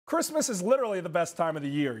Christmas is literally the best time of the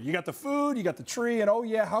year. You got the food, you got the tree, and oh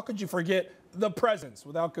yeah, how could you forget the presents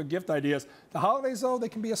without good gift ideas? The holidays, though, they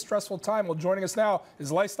can be a stressful time. Well, joining us now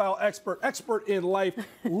is lifestyle expert in life,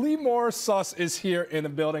 Limor Suss is here in the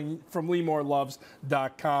building from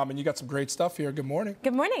LimorLoves.com. And you got some great stuff here. Good morning.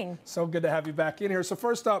 Good morning. So good to have you back in here. So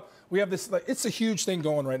first up, we have this, it's a huge thing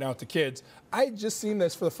going right now with the kids. I just seen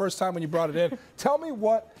this for the first time when you brought it in. Tell me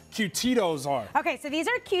what Cutitos are. Okay, so these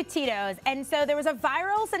are Cutitos, and so there was a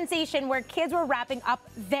viral sensation where kids were wrapping up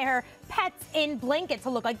their pets in blankets to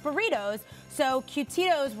look like burritos. So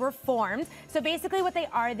Cutitos were formed. So basically what they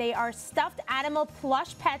are stuffed animal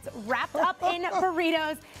plush pets wrapped up in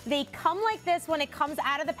burritos. They come like this when it comes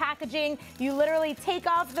out of the packaging. You literally take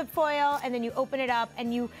off the foil and then you open it up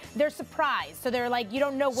and they're surprised. So they're like, you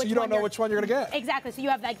don't know which one. So you don't know which one you're gonna get. Exactly, so you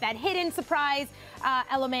have like that hidden surprise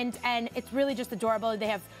element, and it's really just adorable. They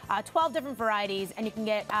have 12 different varieties, and you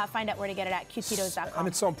can find out where to get it at Cutitos.com. And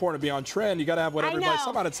it's so important to be on trend. You gotta have what everybody's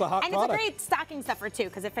talking about. It's a hot product. And it's a great stocking stuffer too,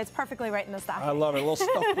 because it fits perfectly right in the stocking. I love it, a little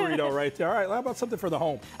stuffed burrito right there. All right, how about something for the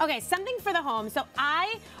home? Okay, something for the home. So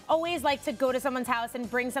I always like to go to someone's house and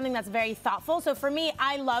bring something that's very thoughtful. So for me,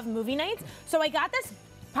 I love movie nights. So I got this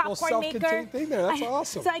popcorn maker. Thing there. That's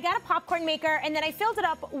awesome. So I got a popcorn maker, and then I filled it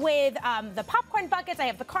up with the popcorn buckets. I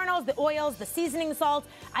have the kernels, the oils, the seasoning salt.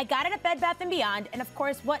 I got it at Bed Bath & Beyond, and of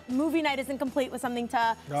course, what movie night isn't complete with something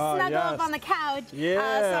to snuggle up on the couch?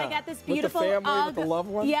 Yeah. So I got this beautiful with the family, UGG. with the loved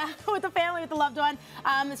one? Yeah, with the family, with the loved one.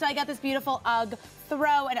 So I got this beautiful UGG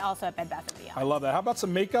throw, and also at Bed Bath & Beyond. I love that. How about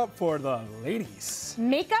some makeup for the ladies?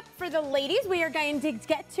 Makeup for the ladies we are going to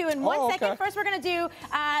get to in one second. First, we're going to do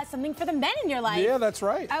something for the men in your life. Yeah, that's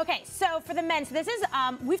right. Okay, so for the men, so this is,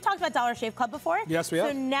 we've talked about Dollar Shave Club before. Yes, we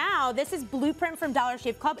have. So now this is Blueprint from Dollar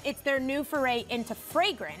Shave Club. It's their new foray into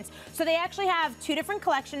fragrance. So they actually have two different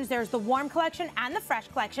collections. There's the warm collection and the fresh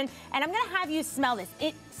collection. And I'm going to have you smell this.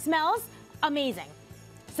 It smells amazing.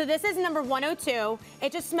 So this is number 102.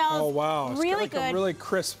 It just smells really good. A really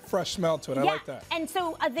crisp, fresh smell to it. I like that. And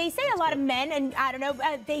so they say a lot of men, and I don't know,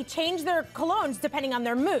 they change their colognes depending on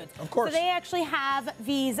their moods. Of course. So they actually have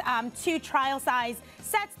these two trial size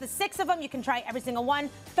sets, the 6 of them. You can try every single one.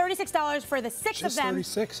 $36 for the 6 of them.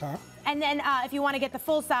 Just 36, huh? And then if you want to get the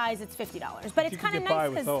full size, it's $50. But it's kind of nice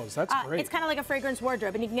with those. That's great. It's kind of like a fragrance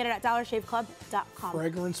wardrobe, and you can get it at DollarShaveClub.com.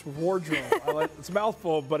 Fragrance wardrobe. It's a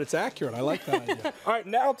mouthful, but it's accurate. I like that idea. All right,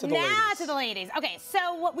 now to the ladies. Now to the ladies. Okay,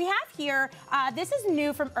 so what we have here, this is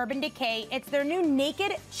new from Urban Decay. It's their new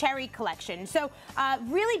Naked Cherry collection. So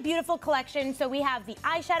really beautiful collection. So we have the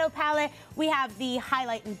eyeshadow palette. We have the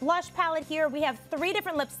highlight and blush palette here. We have 3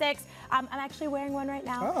 different lipsticks. I'm actually wearing one right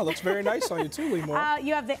now. Oh, looks very nice on you too, Limor.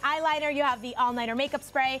 You have the eyeliner. You have the all-nighter makeup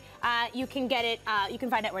spray. You can get it. You can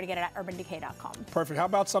find out where to get it at UrbanDecay.com. Perfect. How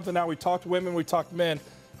about something now? We talked women, we talked men.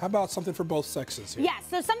 How about something for both sexes here? Yeah,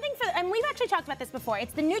 so something for, and we've actually talked about this before.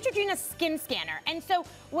 It's the Neutrogena Skin Scanner. And so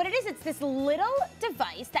what it is, it's this little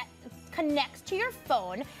device that connects to your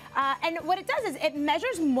phone, and what it does is it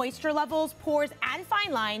measures moisture levels, pores, and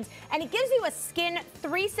fine lines, and it gives you a Skin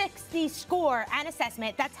 360 score and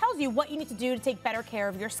assessment that tells you what you need to do to take better care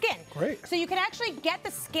of your skin. Great. So you can actually get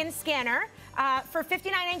the Skin Scanner for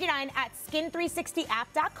 $59.99 at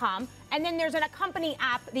skin360app.com, and then there's an accompany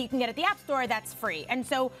app that you can get at the App Store that's free. And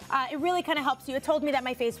so it really kind of helps you. It told me that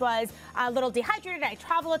my face was a little dehydrated. I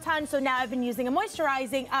travel a ton, so now I've been using a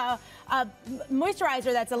moisturizer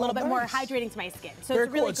that's a little bit more hydrating to my skin. So very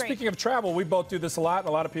it's really cool. great. Speaking of travel, we both do this a lot, and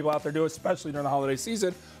a lot of people out there do it, especially during the holiday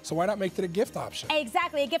season. So why not make it a gift option?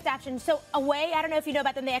 Exactly, a gift option. So Away, I don't know if you know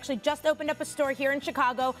about them, they actually just opened up a store here in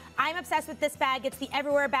Chicago. I'm obsessed with this bag. It's the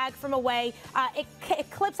Everywhere bag from Away. It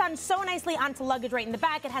clips on so nicely onto luggage right in the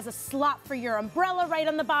back. It has a slot for your umbrella right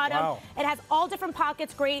on the bottom. Wow. It has all different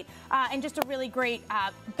pockets, great, and just a really great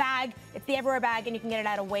bag. It's the Everywhere bag, and you can get it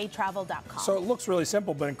at awaytravel.com. So it looks really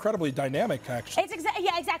simple, but incredibly dynamic, actually.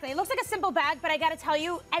 Yeah, exactly. It looks like a simple bag, but I got to tell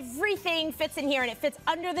you, everything fits in here, and it fits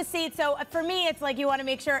under the seat. So for me, it's like you want to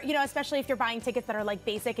make sure, you know, especially if you're buying tickets that are like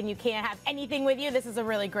basic and you can't have anything with you, this is a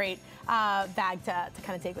really great bag to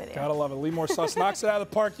kind of take with you. Gotta love it. Limor Suss knocks it out of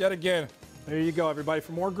the park yet again. There you go, everybody.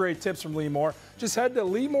 For more great tips from Limor, just head to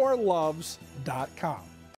LimorLoves.com.